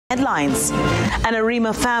Headlines. An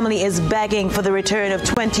Arima family is begging for the return of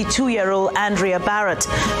 22-year-old Andrea Barrett,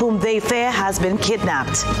 whom they fear has been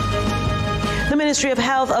kidnapped. The Ministry of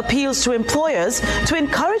Health appeals to employers to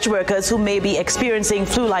encourage workers who may be experiencing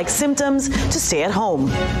flu-like symptoms to stay at home.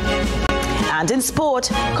 And in sport,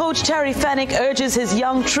 Coach Terry Fennick urges his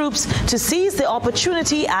young troops to seize the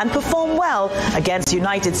opportunity and perform well against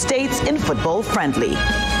United States in football friendly.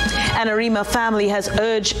 An Arima family has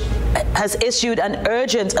issued an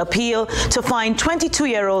urgent appeal to find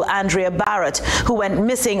 22-year-old Andrea Barrett, who went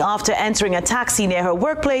missing after entering a taxi near her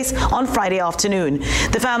workplace on Friday afternoon.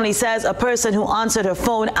 The family says a person who answered her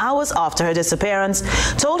phone hours after her disappearance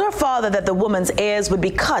told her father that the woman's ears would be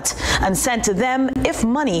cut and sent to them if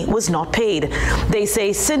money was not paid. They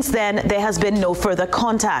say since then there has been no further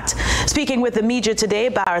contact. Speaking with the media today,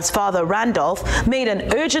 Barrett's father, Randolph, made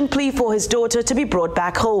an urgent plea for his daughter to be brought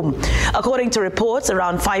back home. According to reports,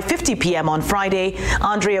 around 5:50 p.m. on Friday,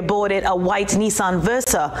 Andrea boarded a white Nissan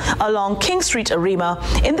Versa along King Street, Arima,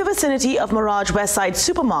 in the vicinity of Mirage Westside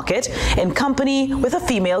Supermarket, in company with a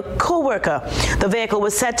female co-worker. The vehicle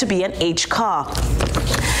was said to be an H car.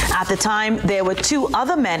 At the time, there were two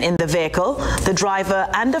other men in the vehicle, the driver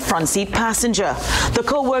and a front seat passenger. The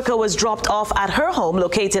co-worker was dropped off at her home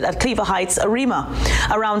located at Cleaver Heights, Arima.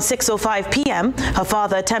 Around 6:05 p.m., her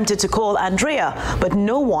father attempted to call Andrea, but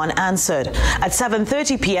no one answered. At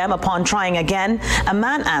 7:30 p.m., upon trying again, a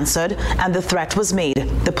man answered and the threat was made.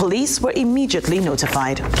 The police were immediately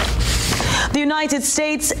notified. The United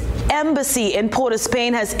States Embassy in Port of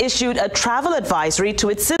Spain has issued a travel advisory to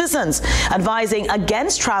its citizens, advising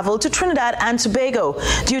against travel to Trinidad and Tobago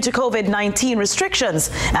due to COVID-19 restrictions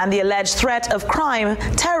and the alleged threat of crime,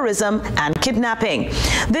 terrorism, and kidnapping.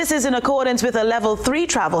 This is in accordance with a Level 3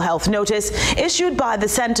 travel health notice issued by the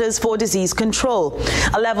Centers for Disease Control.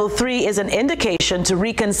 A Level 3 is an indication to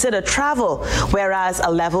reconsider travel, whereas a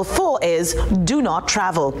Level 4 is do not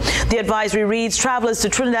travel. The advisory reads travelers to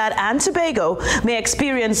Trinidad and Tobago may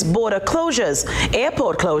experience border closures,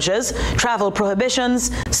 airport closures, travel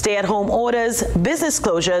prohibitions, stay-at-home orders, business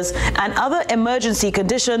closures, and other emergency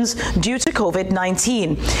conditions due to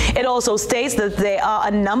COVID-19. It also states that there are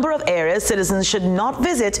a number of areas citizens should not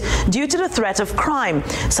visit due to the threat of crime,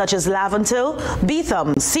 such as Laventil,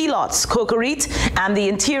 Beetham, Sealots, Cocorite, and the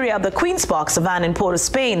interior of the Queen's Park Savannah in Port of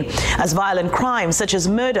Spain, as violent crimes such as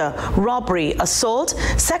murder, robbery, assault,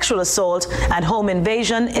 sexual assault, and home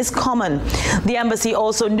invasion is common. The embassy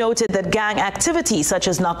also noted that gang activity such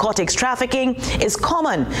as narcotics trafficking is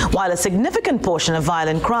common, while a significant portion of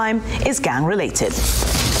violent crime is gang-related.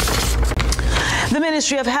 The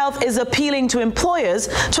Ministry of Health is appealing to employers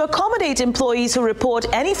to accommodate employees who report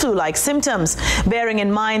any flu-like symptoms, bearing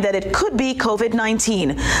in mind that it could be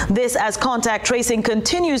COVID-19. This as contact tracing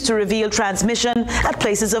continues to reveal transmission at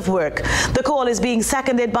places of work. The call is being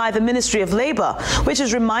seconded by the Ministry of Labour, which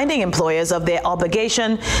is reminding employers of their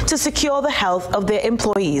obligation to secure the health of their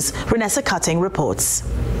employees. Renessa Cutting reports.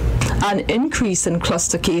 An increase in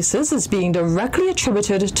cluster cases is being directly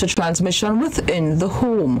attributed to transmission within the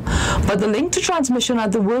home. But the link to transmission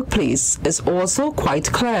at the workplace is also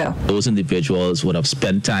quite clear. Those individuals would have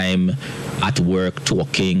spent time at work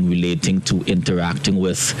talking, relating to, interacting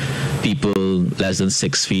with people less than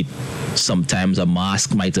 6 feet. Sometimes a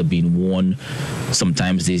mask might have been worn.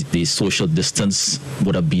 Sometimes the social distance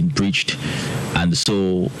would have been breached. And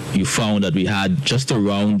so you found that we had just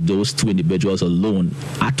around those two individuals alone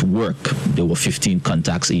at work, there were 15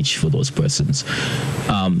 contacts each for those persons.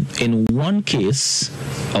 In one case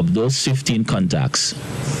of those 15 contacts,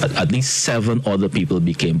 at least 7 other people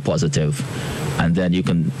became positive. And then you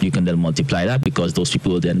can then multiply that, because those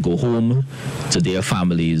people will then go home to their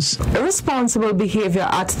families. Irresponsible behavior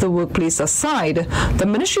at the workplace aside, the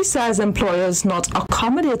ministry says employers not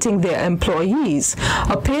accommodating their employees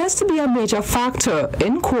appears to be a major factor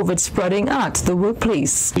in COVID spreading at the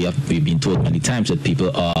workplace. We've been told many times that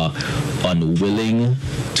people are unwilling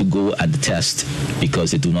to go and test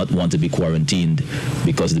because they do not want to be quarantined,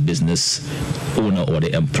 because the business owner or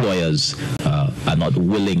the employers are not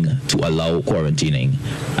willing to allow quarantining,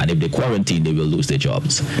 and if they quarantine, they will lose their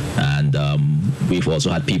jobs. And we've also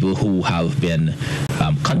had people who have been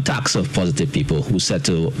contacts of positive people who said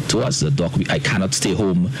to us, the doc, I cannot stay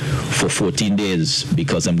home for 14 days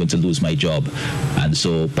because I'm going to lose my job. And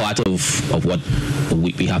so part of what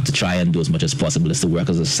we have to try and do as much as possible is to work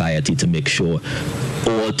as a society to make sure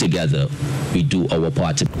all together we do our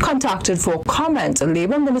part. Contacted for comment,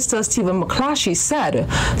 Labour Minister Stephen McClatchy said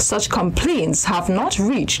such complaints have not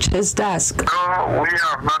reached his desk. No, we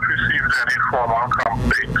have not received any formal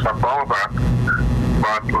complaints about that.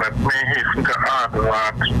 But let me hasten to add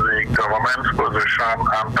that the government's position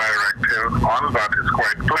and directive on that is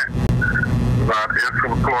quite clear. That if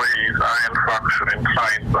employees are in fact showing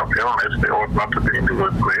signs of illness, they ought not to be in the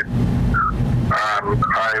workplace. And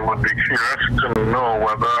I would be curious to know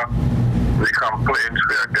whether the complaints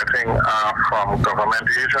we are getting are from government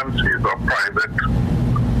agencies or private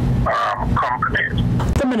companies.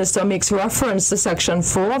 The minister makes reference to Section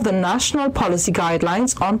 4 of the National Policy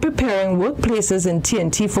Guidelines on Preparing Workplaces in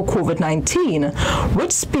TNT for COVID-19,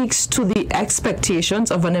 which speaks to the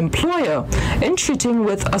expectations of an employer in treating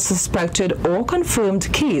with a suspected or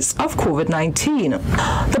confirmed case of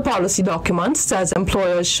COVID-19. The policy document says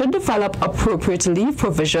employers should develop appropriate leave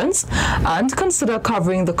provisions and consider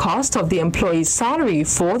covering the cost of the employee's salary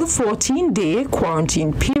for the 14-day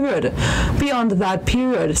quarantine period. Beyond that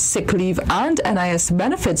period, sick leave and NIS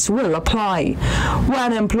benefits will apply.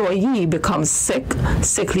 When an employee becomes sick,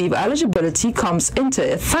 sick leave eligibility comes into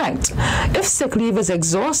effect. If sick leave is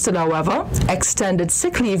exhausted, however, extended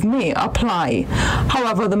sick leave may apply.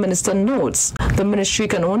 However, the minister notes the ministry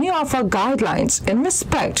can only offer guidelines in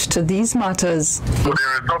respect to these matters. So there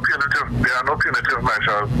are no punitive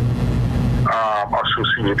measures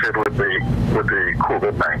associated with the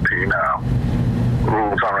COVID-19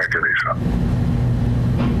 rules and regulations,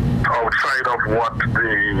 outside of what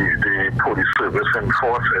the police service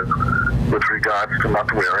enforces with regards to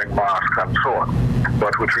not wearing masks and so on.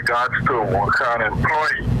 But with regards to a worker and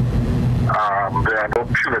employee, there are no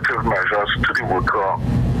punitive measures to the worker,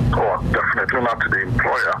 or definitely not to the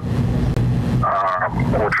employer,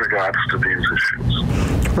 with regards to these issues.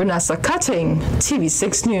 Renessa Cutting,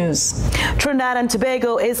 TV6 News. Trinidad and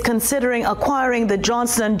Tobago is considering acquiring the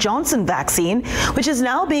Johnson & Johnson vaccine, which is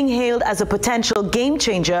now being hailed as a potential game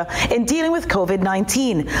changer in dealing with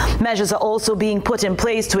COVID-19. Measures are also being put in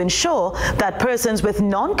place to ensure that persons with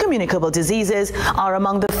non-communicable diseases are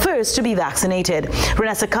among the first to be vaccinated.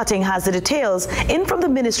 Renessa Cutting has the details in from the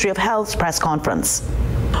Ministry of Health's press conference.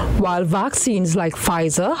 While vaccines like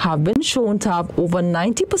Pfizer have been shown to have over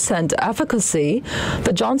 90% efficacy,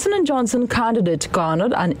 the Johnson & Johnson candidate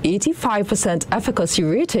garnered an 85% efficacy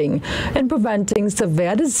rating in preventing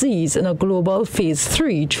severe disease in a global Phase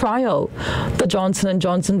 3 trial. The Johnson &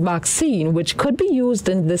 Johnson vaccine, which could be used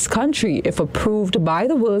in this country if approved by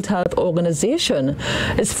the World Health Organization,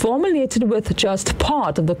 is formulated with just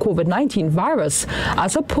part of the COVID-19 virus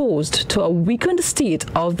as opposed to a weakened state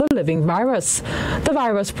of the living virus. The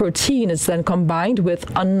virus protein is then combined with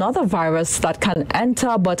another virus that can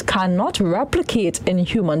enter but cannot replicate in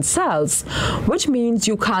human cells, which means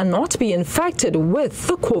you cannot be infected with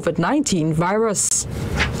the COVID-19 virus.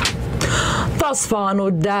 Thus far,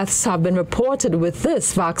 no deaths have been reported with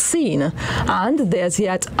this vaccine, and there's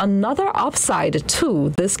yet another upside to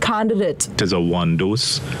this candidate. It is a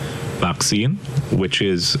one-dose vaccine, which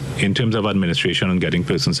is, in terms of administration and getting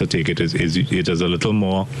persons to take it, it is a little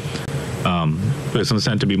more, persons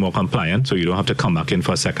tend to be more compliant, so you don't have to come back in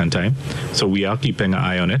for a second time. So we are keeping an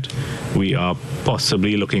eye on it. We are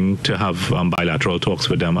possibly looking to have bilateral talks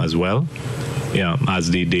with them as well,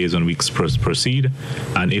 as the days and weeks proceed.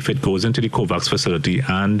 And if it goes into the COVAX facility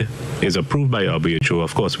and is approved by WHO,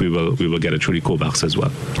 of course we will get it through the COVAX as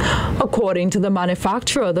well. According to the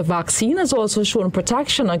manufacturer, the vaccine has also shown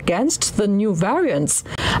protection against the new variants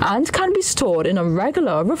and can be stored in a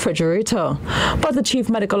regular refrigerator. But the chief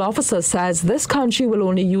medical officer says this country will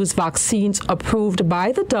only use vaccines approved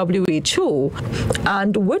by the WHO,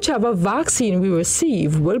 and whichever vaccine we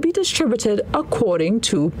receive will be distributed according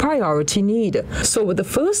to priority need. So with the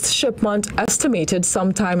first shipment estimated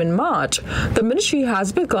sometime in March, the ministry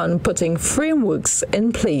has begun putting frameworks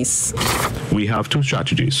in place. We have two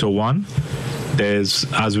strategies. So one,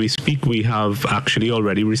 as we speak, we have actually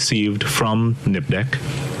already received from NIPDEC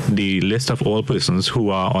the list of all persons who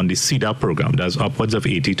are on the CEDAR program. There's upwards of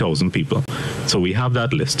 80,000 people. So we have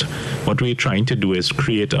that list. What we're trying to do is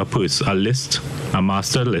create a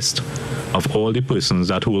master list of all the persons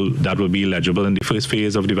that will be eligible in the first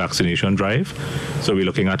phase of the vaccination drive. So we're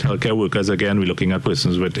looking at healthcare workers again, we're looking at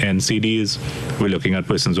persons with NCDs, we're looking at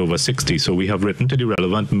persons over 60. So we have written to the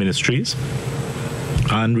relevant ministries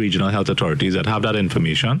and regional health authorities that have that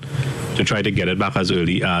information to try to get it back as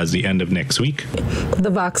early as the end of next week. The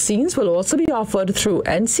vaccines will also be offered through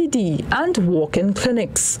NCD and walk-in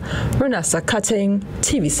clinics. Renessa Cutting,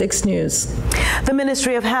 TV6 News. The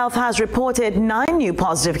Ministry of Health has reported 9 new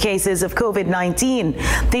positive cases of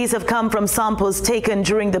COVID-19. These have come from samples taken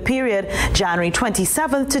during the period January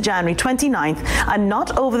 27th to January 29th and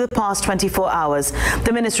not over the past 24 hours.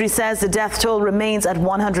 The ministry says the death toll remains at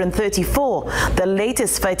 134. The latest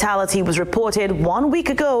latest fatality was reported 1 week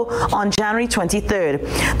ago on January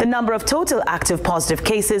 23rd. The number of total active positive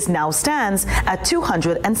cases now stands at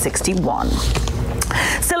 261.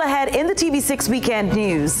 Still ahead in the TV6 Weekend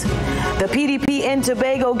News, the PDP in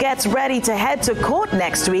Tobago gets ready to head to court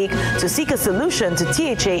next week to seek a solution to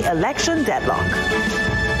THA election deadlock.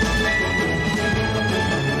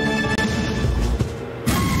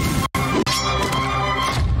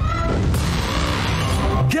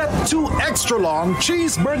 Get 2 extra long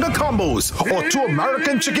cheeseburger combos or 2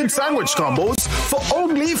 American chicken sandwich combos for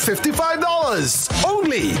only $55.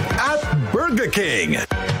 Only at Burger King.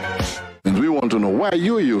 We want to know why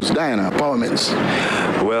you use Diana Empowerments.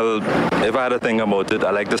 Well, if I had to think about it,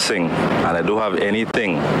 I like to sing. And I don't have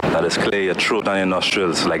anything that is clear your throat and your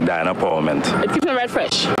nostrils like Diana Empowerment. It keeps me right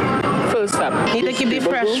fresh. Full stop. Need to keep it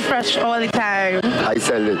fresh all the time. I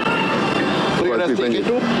sell it. So you take it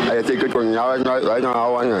too? I take it right now.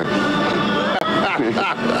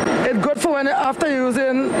 It's good for when after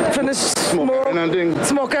using finished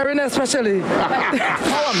smoke everything especially.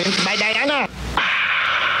 Empowerment by Diana.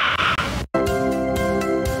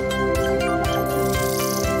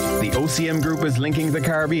 OCM Group is linking the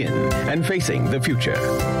Caribbean and facing the future.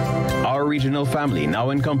 Our regional family now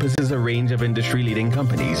encompasses a range of industry-leading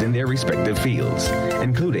companies in their respective fields,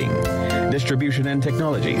 including distribution and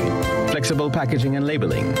technology, flexible packaging and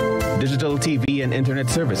labeling, digital TV and internet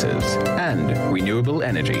services, and renewable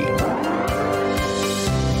energy.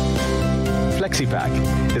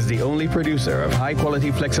 FlexiPack is the only producer of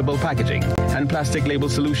high-quality flexible packaging and plastic label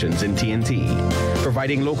solutions in TNT,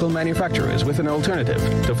 providing local manufacturers with an alternative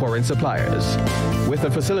to foreign suppliers. With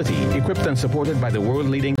a facility equipped and supported by the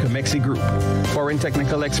world-leading Comexi Group, foreign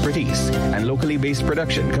technical expertise, and locally based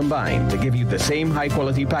production combined to give you the same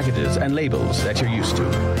high-quality packages and labels that you're used to.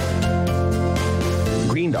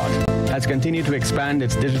 Green Dot has continued to expand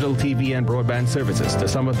its digital TV and broadband services to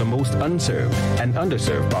some of the most unserved and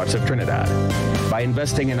underserved parts of Trinidad. By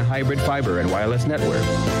investing in a hybrid fiber and wireless network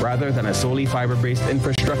rather than a solely fiber-based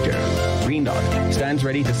infrastructure, Green Dot stands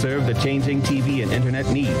ready to serve the changing TV and internet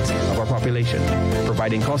needs of our population,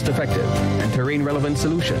 providing cost-effective and terrain-relevant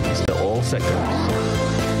solutions to all sectors.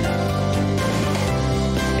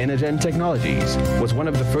 Inogen Technologies was one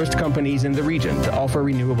of the first companies in the region to offer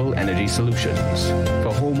renewable energy solutions. For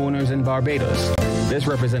homeowners in Barbados, this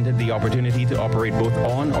represented the opportunity to operate both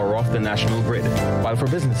on or off the national grid, while for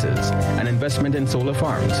businesses, an investment in solar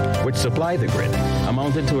farms, which supply the grid,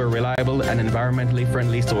 amounted to a reliable and environmentally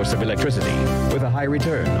friendly source of electricity with a high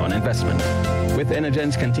return on investment. With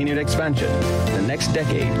Inogen's continued expansion, the next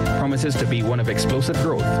decade promises to be one of explosive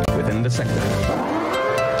growth within the sector.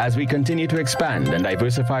 As we continue to expand and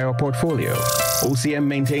diversify our portfolio, OCM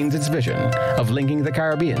maintains its vision of linking the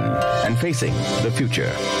Caribbean and facing the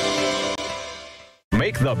future.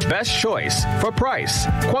 Make the best choice for price,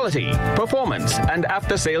 quality, performance, and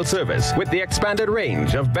after-sale service with the expanded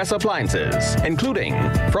range of best appliances, including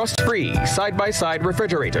frost-free side-by-side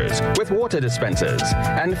refrigerators with water dispensers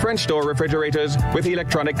and French door refrigerators with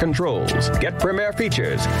electronic controls. Get premier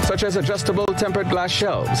features such as adjustable tempered glass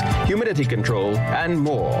shelves, humidity control, and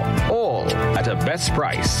more. All at a best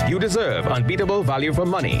price. You deserve unbeatable value for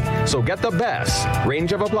money, so get the best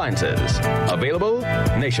range of appliances. Available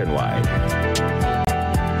nationwide.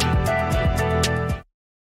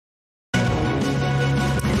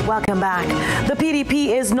 Welcome back. The PDP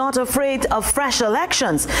is not afraid of fresh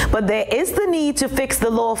elections, but there is the need to fix the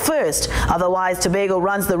law first. Otherwise, Tobago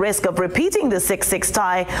runs the risk of repeating the 6-6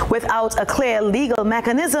 tie without a clear legal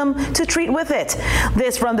mechanism to treat with it.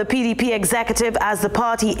 This from the PDP executive as the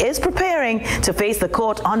party is preparing to face the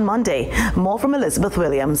court on Monday. More from Elizabeth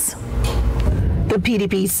Williams. The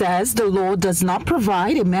PDP says the law does not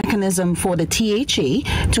provide a mechanism for the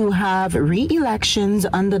THA to have re-elections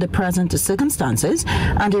under the present circumstances,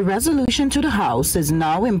 and a resolution to the House is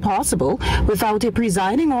now impossible without a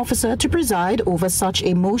presiding officer to preside over such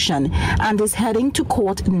a motion, and is heading to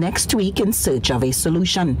court next week in search of a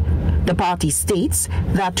solution. The party states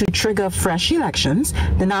that to trigger fresh elections,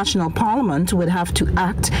 the National Parliament would have to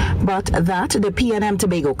act, but that the PNM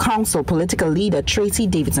Tobago Council political leader Tracy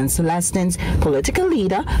Davidson Celestin's political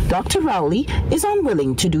leader, Dr. Rowley, is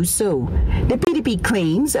unwilling to do so. The PDP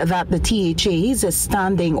claims that the THA's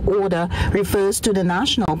standing order refers to the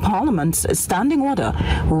National Parliament's standing order,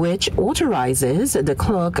 which authorizes the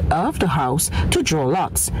clerk of the House to draw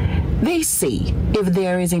lots. They say if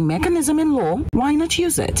there is a mechanism in law, why not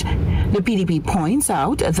use it? The PDP points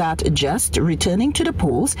out that just returning to the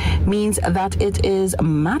polls means that it is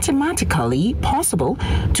mathematically possible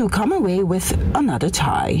to come away with another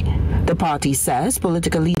tie. The party says says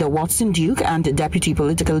political leader Watson Duke and deputy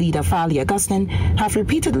political leader Fali Augustine have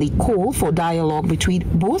repeatedly called for dialogue between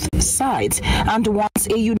both sides and wants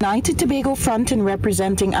a united Tobago front in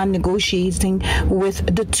representing and negotiating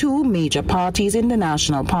with the two major parties in the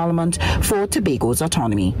National Parliament for Tobago's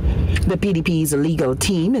autonomy. The PDP's legal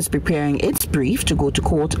team is preparing its brief to go to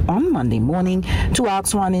court on Monday morning to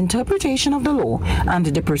ask for an interpretation of the law and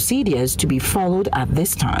the procedures to be followed at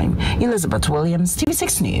this time. Elizabeth Williams,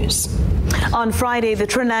 TV6 News. On Friday, the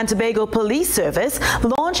Trinidad and Tobago Police Service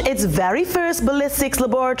launched its very first ballistics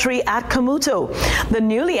laboratory at Camuto. The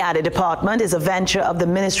newly added department is a venture of the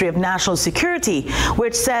Ministry of National Security,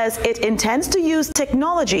 which says it intends to use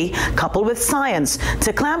technology coupled with science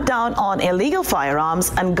to clamp down on illegal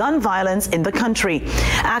firearms and gun violence in the country.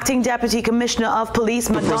 Acting Deputy Commissioner of Police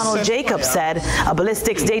McDonald Jacobs said a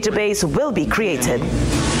ballistics database will be created.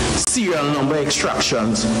 Serial number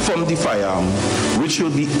extractions from the firearm, which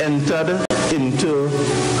will be entered into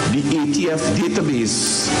the ATF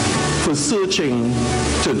database for searching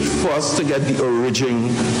for us to get the origin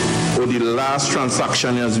or the last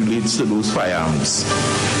transaction as relates to those firearms.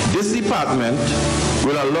 This department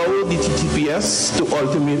will allow the TTPS to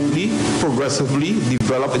ultimately, progressively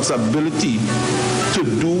develop its ability to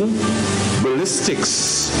do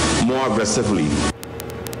ballistics more aggressively.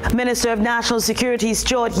 Minister of National Security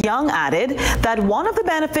Stuart Young added that one of the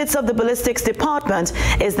benefits of the ballistics department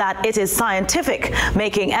is that it is scientific,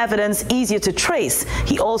 making evidence easier to trace.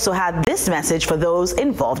 He also had this message for those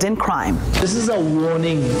involved in crime. This is a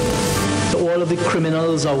warning to all of the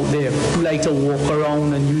criminals out there who like to walk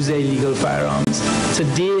around and use their illegal firearms.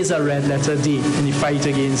 Today is a red letter day in the fight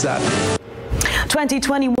against that.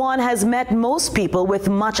 2021 has met most people with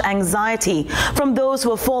much anxiety, from those who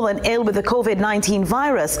have fallen ill with the COVID-19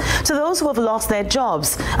 virus to those who have lost their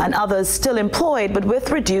jobs and others still employed but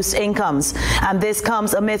with reduced incomes. And this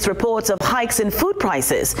comes amidst reports of hikes in food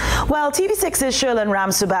prices. Well, TV6's Sherlyn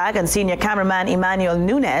Ramsubag and senior cameraman Emmanuel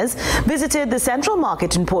Nunez visited the Central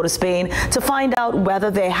Market in Port of Spain to find out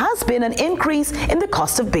whether there has been an increase in the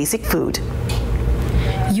cost of basic food.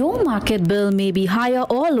 Your market bill may be higher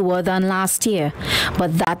or lower than last year,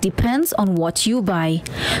 but that depends on what you buy.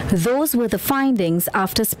 Those were the findings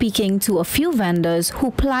after speaking to a few vendors who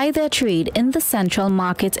ply their trade in the Central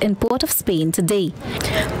Market in Port of Spain today.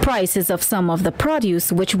 Prices of some of the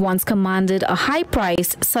produce which once commanded a high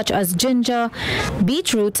price, such as ginger,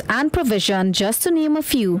 beetroot and provision, just to name a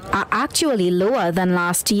few, are actually lower than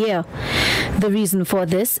last year. The reason for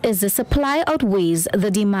this is the supply outweighs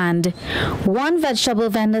the demand. One vegetable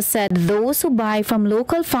vendor said those who buy from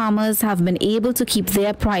local farmers have been able to keep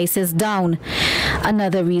their prices down.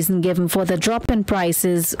 Another reason given for the drop in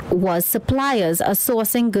prices was suppliers are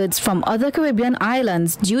sourcing goods from other Caribbean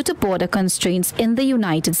islands due to border constraints in the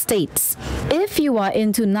United States. If you are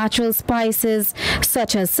into natural spices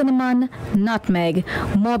such as cinnamon, nutmeg,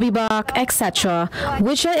 mobi bark, etc.,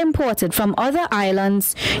 which are imported from other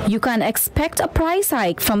islands, you can expect a price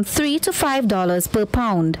hike from $3 to $5 per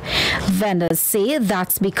pound. Vendors say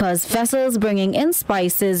that's because vessels bringing in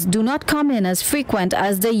spices do not come in as frequent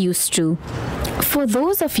as they used to. For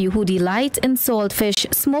those of you who delight in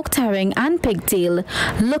saltfish, smoked herring and pigtail,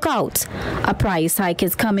 look out. A price hike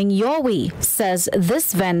is coming your way, says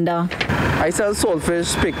this vendor. I sell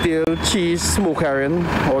saltfish, pigtail, cheese, smoked herring,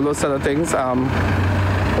 all those sort of things.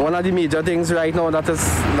 One of the major things right now that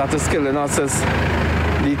is killing us is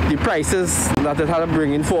the prices that it had to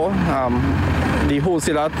bring in for. The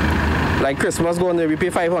wholesaler, like Christmas going there, we pay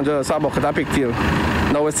 $500 a bucket of pigtail.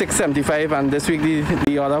 Now it's $675, and this week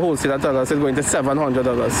the other wholesaler told us it's going to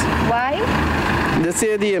 $700. Why? They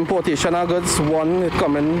say the importation of goods, one,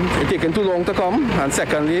 it's taking too long to come, and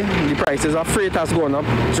secondly, the prices of freight has gone up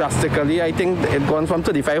drastically. I think it's gone from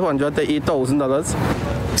 $3,500 to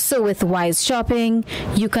 $8,000. So with wise shopping,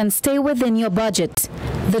 you can stay within your budget.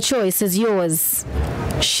 The choice is yours.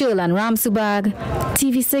 Sherlyn Ramsubag,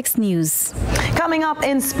 TV6 News. Coming up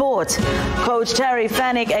in sport, Coach Terry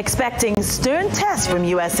Fennick expecting stern tests from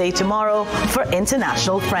USA tomorrow for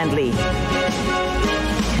international friendly.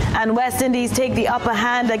 And West Indies take the upper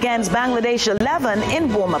hand against Bangladesh 11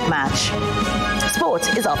 in warm-up match.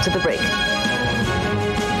 Sport is after the break.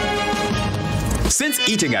 Since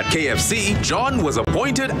eating at KFC, John was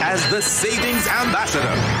appointed as the savings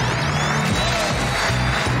ambassador.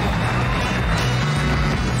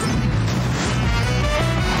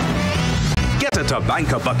 Get a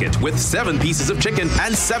Tabanca bucket with 7 pieces of chicken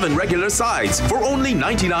and 7 regular sides for only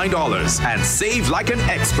 $99 and save like an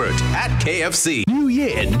expert at KFC. New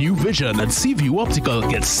year, new vision at Seaview Optical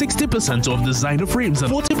gets 60% off designer frames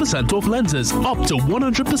and 40% off lenses, up to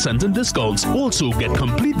 100% in discounts. Also get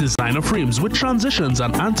complete designer frames with transitions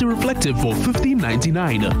and anti-reflective for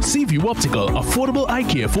 $15.99. Seaview Optical, affordable eye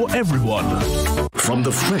care for everyone. From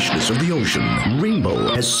the freshness of the ocean,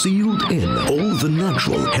 Rainbow has sealed in all the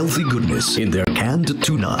natural, healthy goodness in their canned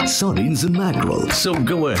tuna, sardines, and mackerel. So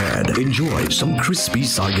go ahead, enjoy some crispy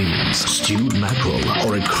sardines, stewed mackerel,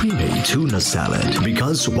 or a creamy tuna salad.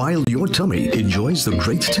 Because while your tummy enjoys the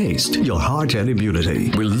great taste, your heart and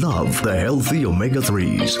immunity will love the healthy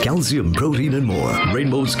omega-3s, calcium, protein, and more.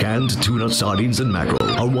 Rainbow's canned tuna, sardines, and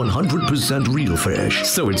mackerel are 100% real fish,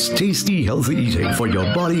 so it's tasty, healthy eating for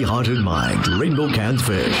your body, heart, and mind. Rainbow canned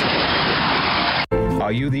fish.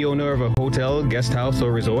 Are you the owner of a hotel, guest house,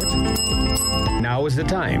 or resort? Now is the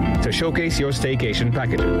time to showcase your staycation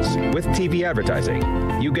packages. With TV advertising,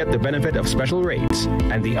 you get the benefit of special rates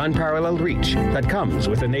and the unparalleled reach that comes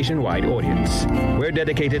with a nationwide audience. We're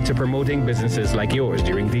dedicated to promoting businesses like yours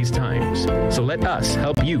during these times. So let us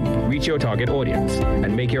help you reach your target audience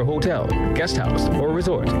and make your hotel, guest house, or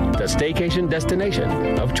resort the staycation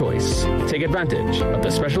destination of choice. Take advantage of the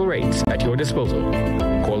special rates at your disposal.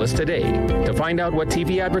 Call us today to find out what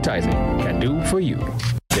TV advertising can do for you.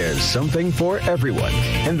 There's something for everyone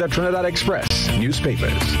in the Trinidad Express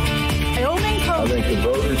newspapers. I think the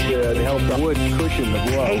voters should help the wood cushion the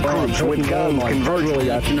blow. Acreage with gun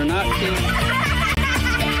conversion.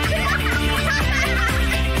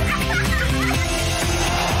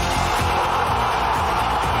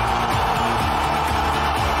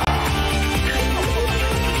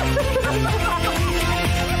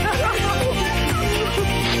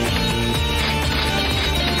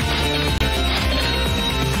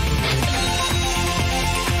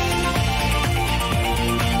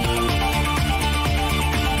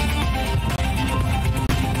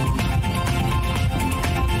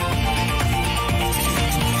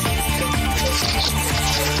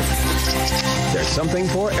 Something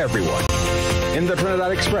for everyone in the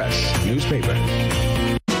Trinidad Express newspaper.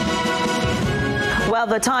 Well,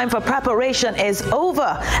 the time for preparation is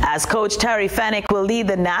over, as Coach Terry Fenwick will lead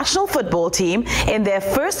the national football team in their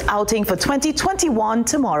first outing for 2021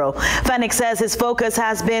 tomorrow. Fenwick says his focus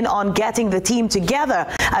has been on getting the team together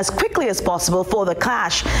as quickly as possible for the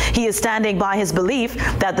clash. He is standing by his belief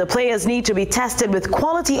that the players need to be tested with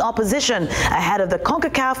quality opposition ahead of the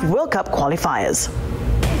CONCACAF World Cup qualifiers.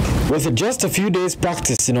 With just a few days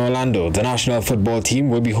practice in Orlando, the national football team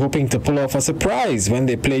will be hoping to pull off a surprise when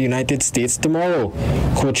they play United States tomorrow.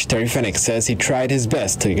 Coach Terry Fenwick says he tried his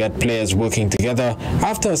best to get players working together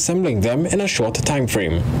after assembling them in a short time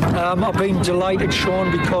frame. I've been delighted, Sean,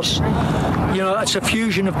 because it's a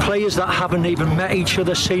fusion of players that haven't even met each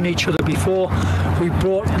other, seen each other before. We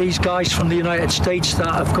brought these guys from the United States that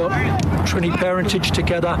have got Trini parentage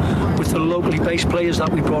together with the locally based players that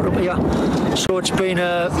we brought up here. So it's been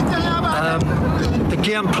the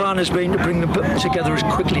game plan has been to bring them together as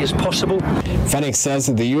quickly as possible. Fenwick says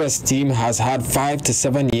the U.S. team has had 5 to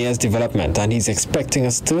 7 years development, and he's expecting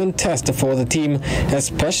a stern test for the team,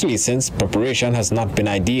 especially since preparation has not been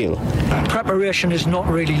ideal. Preparation is not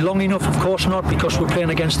really long enough, of course not, because we're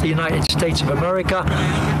playing against the United States of America,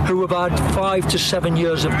 who have had 5 to 7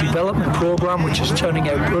 years of development program, which is turning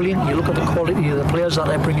out brilliant. You look at the quality of the players that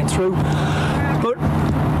they're bringing through. But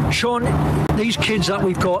Sean, these kids that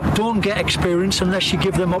we've got don't get experience unless you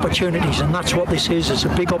give them opportunities, and that's what this is. It's a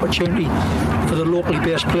big opportunity for the locally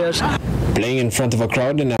based players. Playing in front of a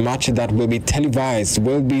crowd in a match that will be televised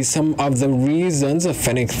will be some of the reasons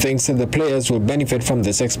Fenwick thinks that the players will benefit from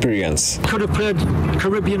this experience. Could have played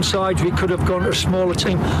Caribbean sides, we could have gone to a smaller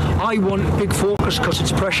team. I want big focus because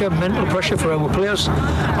it's pressure, mental pressure for our players.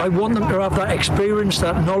 I want them to have that experience,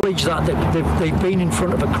 that knowledge that they've been in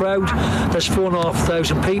front of a crowd. There's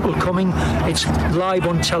 4,500 people coming. It's live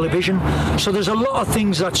on television. So there's a lot of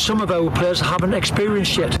things that some of our players haven't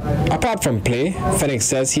experienced yet. Apart from play, Fenwick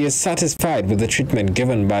says he is satisfied with the treatment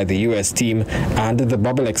given by the U.S. team and the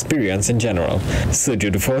bubble experience in general.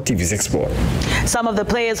 Sergio Dufour, TV6 Sport. Some of the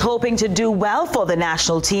players hoping to do well for the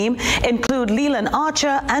national team include Leland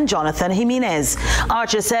Archer and Jonathan Jimenez.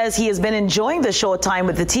 Archer says he has been enjoying the short time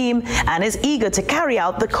with the team and is eager to carry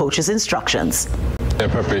out the coach's instructions. The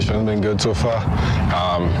preparation has been good so far.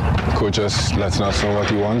 Coach just letting us know what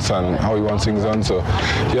he wants and how he wants things done. So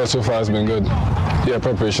yeah, so far it's been good. Yeah,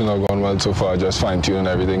 preparation has gone well so far. Just fine-tuning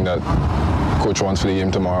everything that coach wants for the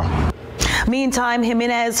game tomorrow. Meantime,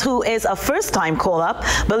 Jimenez, who is a first-time call-up,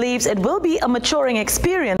 believes it will be a maturing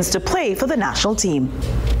experience to play for the national team.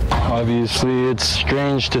 Obviously, it's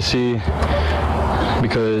strange to see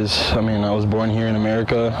because, I mean, I was born here in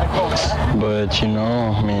America, but, you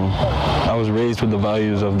know, I mean, I was raised with the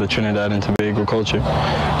values of the Trinidad and Tobago culture.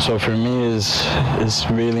 So for me, it's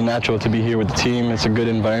really natural to be here with the team. It's a good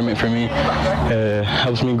environment for me.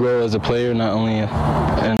 Helps me grow as a player, not only,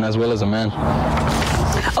 and as well as a man.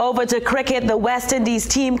 Over to cricket, the West Indies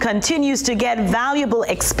team continues to get valuable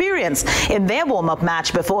experience in their warm-up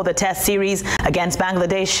match before the Test series against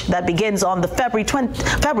Bangladesh that begins on the February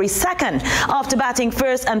 2nd. After batting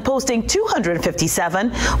first and posting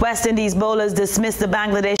 257, West Indies bowlers dismissed the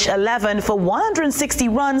Bangladesh 11 for 160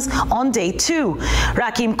 runs on day 2.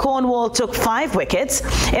 Rakeem Cornwall took 5 wickets.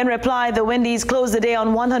 In reply, the Windies closed the day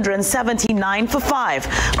on 179 for 5.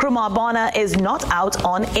 Krumar Bonner is not out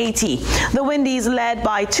on 80. The Windies led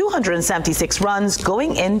by 276 runs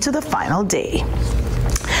going into the final day.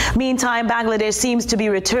 Meantime, Bangladesh seems to be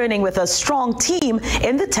returning with a strong team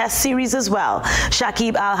in the Test series as well.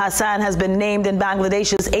 Shakib Al Hassan has been named in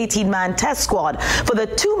Bangladesh's 18-man Test squad for the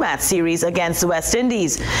 2-match series against the West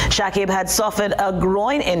Indies. Shakib had suffered a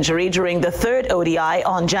groin injury during the 3rd ODI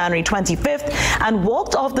on January 25th and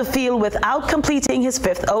walked off the field without completing his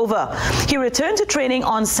 5th over. He returned to training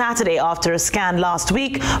on Saturday after a scan last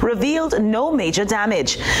week revealed no major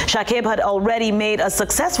damage. Shakib had already made a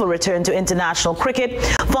successful return to international cricket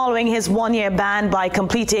following his 1-year ban by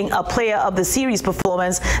completing a Player of the Series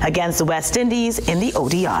performance against the West Indies in the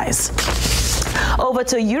ODIs. Over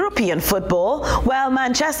to European football. Well,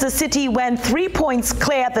 Manchester City went 3 points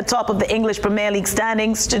clear at the top of the English Premier League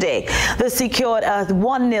standings today. They secured a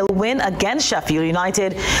 1-0 win against Sheffield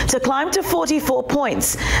United to climb to 44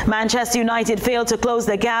 points. Manchester United failed to close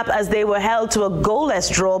the gap as they were held to a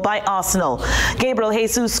goalless draw by Arsenal. Gabriel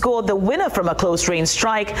Jesus scored the winner from a close-range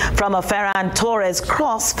strike from a Ferran Torres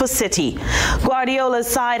cross for City. Guardiola's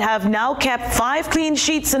side have now kept 5 clean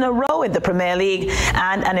sheets in a row in the Premier League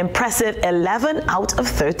and an impressive 11 out of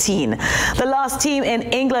 13. The last team in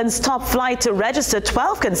England's top flight to register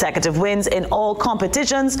 12 consecutive wins in all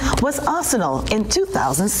competitions was Arsenal in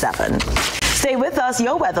 2007. Stay with us.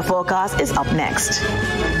 Your weather forecast is up next.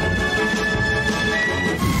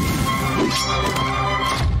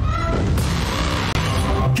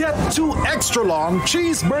 Get 2 extra-long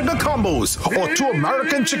cheeseburger combos or 2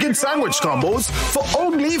 American chicken sandwich combos for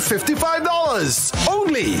only $55.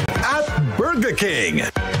 Only at Burger King.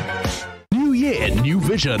 New year, new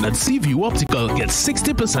vision at Seaview Optical. Get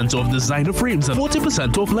 60% off designer frames and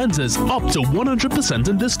 40% off lenses, up to 100%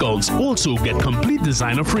 in discounts. Also get complete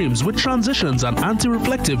designer frames with transitions and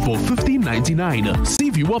anti-reflective for $15.99.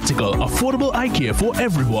 Seaview Optical, affordable eye care for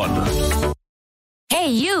everyone. Hey,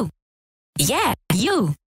 you. Yeah,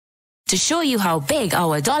 you. To show you how big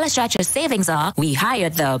our Dollar Stretcher savings are, we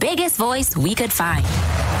hired the biggest voice we could find.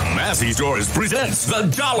 Massey Stores presents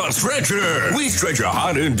the Dollar Stretcher. We stretch your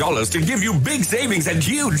hard-earned dollars to give you big savings and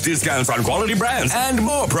huge discounts on quality brands and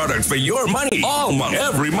more products for your money all month,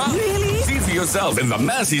 every month. Really? See for yourself in the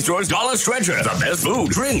Massey Stores Dollar Stretcher. The best food,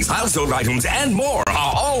 drinks, household items, and more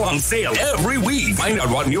are all on sale every week. Find out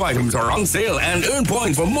what new items are on sale and earn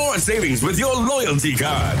points for more savings with your loyalty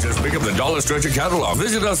card. Just pick up the Dollar Stretcher catalog.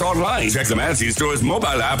 Visit us online. Check the Massey Stores mobile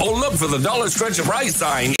app or look for the Dollar Stretcher price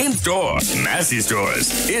sign in store. Massey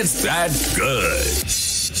Stores. It's that good.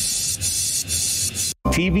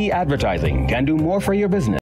 TV advertising can do more for your business